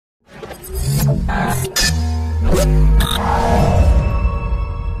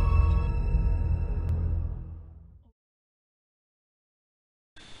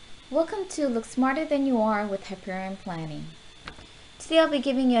Welcome to Look Smarter Than You Are with Hyperion Planning. Today I'll be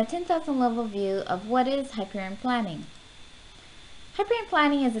giving you a 10,000 level view of what is Hyperion Planning. Hyperion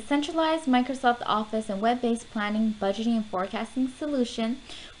Planning is a centralized Microsoft Office and web-based planning, budgeting, and forecasting solution,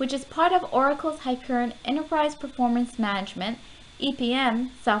 which is part of Oracle's Hyperion Enterprise Performance Management (EPM)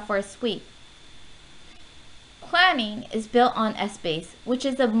 software suite. Planning is built on Essbase, which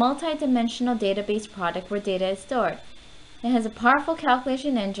is a multi-dimensional database product where data is stored. It has a powerful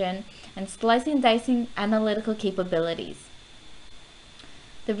calculation engine and slicing and dicing analytical capabilities.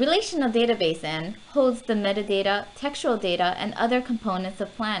 The relational database end holds the metadata, textual data, and other components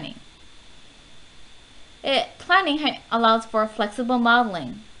of planning. Planning allows for flexible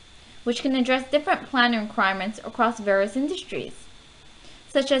modeling, which can address different planning requirements across various industries,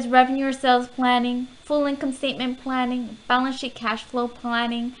 such as revenue or sales planning, full income statement planning, balance sheet cash flow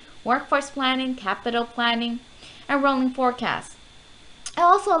planning, workforce planning, capital planning, and rolling forecasts. It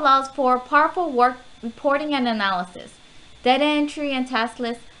also allows for powerful work reporting and analysis, data entry and task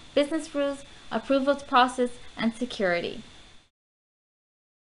lists, business rules, approvals process, and security.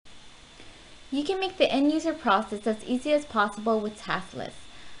 You can make the end user process as easy as possible with task lists.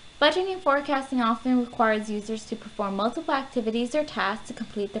 Budgeting and forecasting often requires users to perform multiple activities or tasks to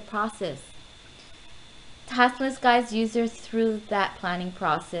complete the process. Task list guides users through that planning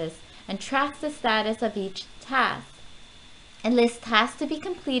process and tracks the status of each task. It lists tasks to be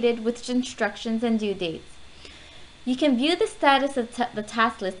completed with instructions and due dates. You can view the status of the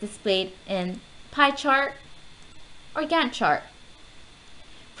task list displayed in pie chart or Gantt chart.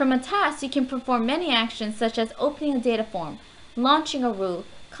 From a task, you can perform many actions such as opening a data form, launching a rule,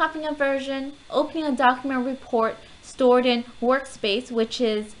 copying a version, opening a document report stored in Workspace, which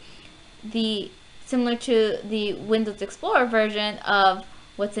is similar to the Windows Explorer version of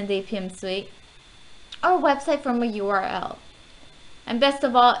what's in the APM suite, or a website from a URL. And best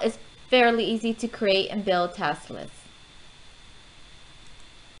of all, it's fairly easy to create and build task lists.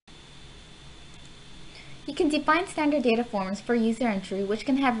 You can define standard data forms for user entry, which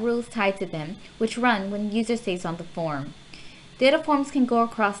can have rules tied to them, which run when user saves on the form. Data forms can go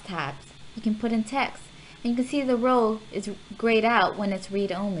across tabs. You can put in text, and you can see the row is grayed out when it's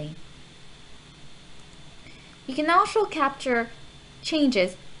read-only. You can also capture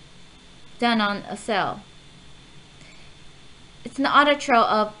changes done on a cell. It's an audit trail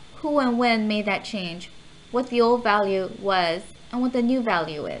of who and when made that change, what the old value was, and what the new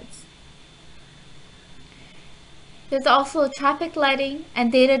value is. There's also traffic lighting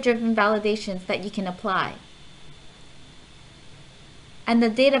and data-driven validations that you can apply. And the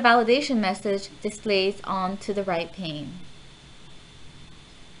data validation message displays on to the right pane.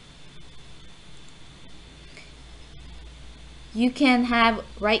 You can have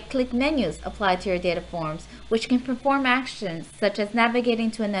right-click menus applied to your data forms, which can perform actions such as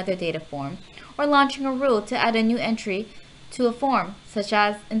navigating to another data form or launching a rule to add a new entry to a form, such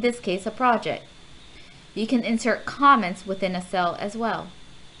as, in this case, a project. You can insert comments within a cell as well.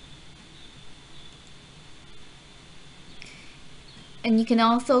 And you can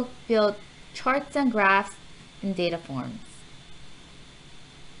also build charts and graphs in data forms.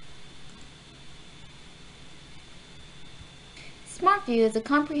 SmartView is a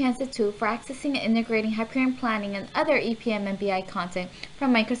comprehensive tool for accessing and integrating Hyperion Planning and other EPM and BI content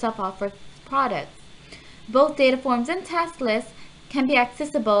from Microsoft Office products. Both data forms and task lists can be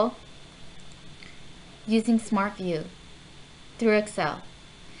accessible using SmartView through Excel.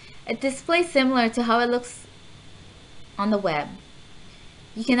 It displays similar to how it looks on the web.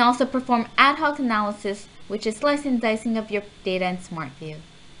 You can also perform ad hoc analysis, which is slicing and dicing of your data in SmartView.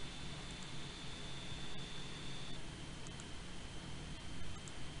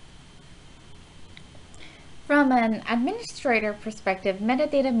 From an administrator perspective,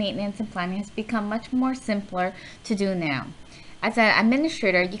 metadata maintenance and planning has become much more simpler to do now. As an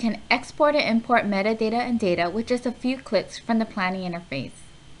administrator, you can export and import metadata and data with just a few clicks from the planning interface.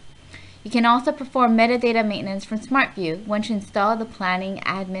 You can also perform metadata maintenance from SmartView once you install the Planning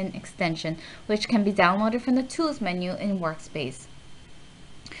Admin extension, which can be downloaded from the Tools menu in Workspace.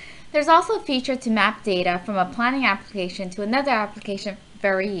 There's also a feature to map data from a planning application to another application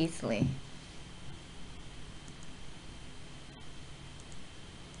very easily.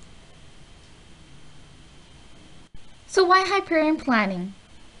 So why Hyperion Planning?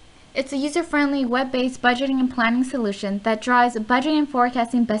 It's a user-friendly, web-based budgeting and planning solution that drives budgeting and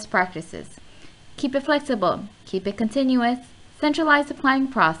forecasting best practices. Keep it flexible, keep it continuous, centralize the planning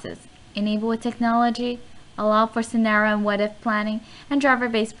process, enable with technology, allow for scenario and what-if planning, and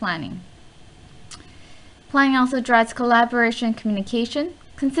driver-based planning. Planning also drives collaboration and communication,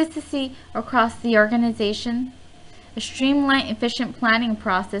 consistency across the organization, a streamlined, efficient planning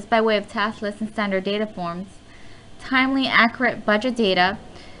process by way of task lists and standard data forms, timely, accurate budget data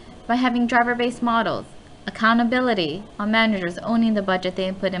by having driver-based models, accountability on managers owning the budget they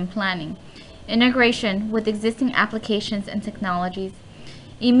input in planning, integration with existing applications and technologies,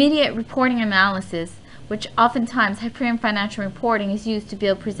 immediate reporting analysis, which oftentimes Hyperion financial reporting is used to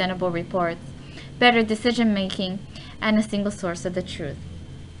build presentable reports, better decision making, and a single source of the truth.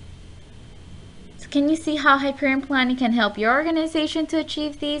 So can you see how Hyperion Planning can help your organization to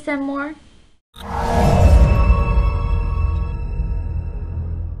achieve these and more?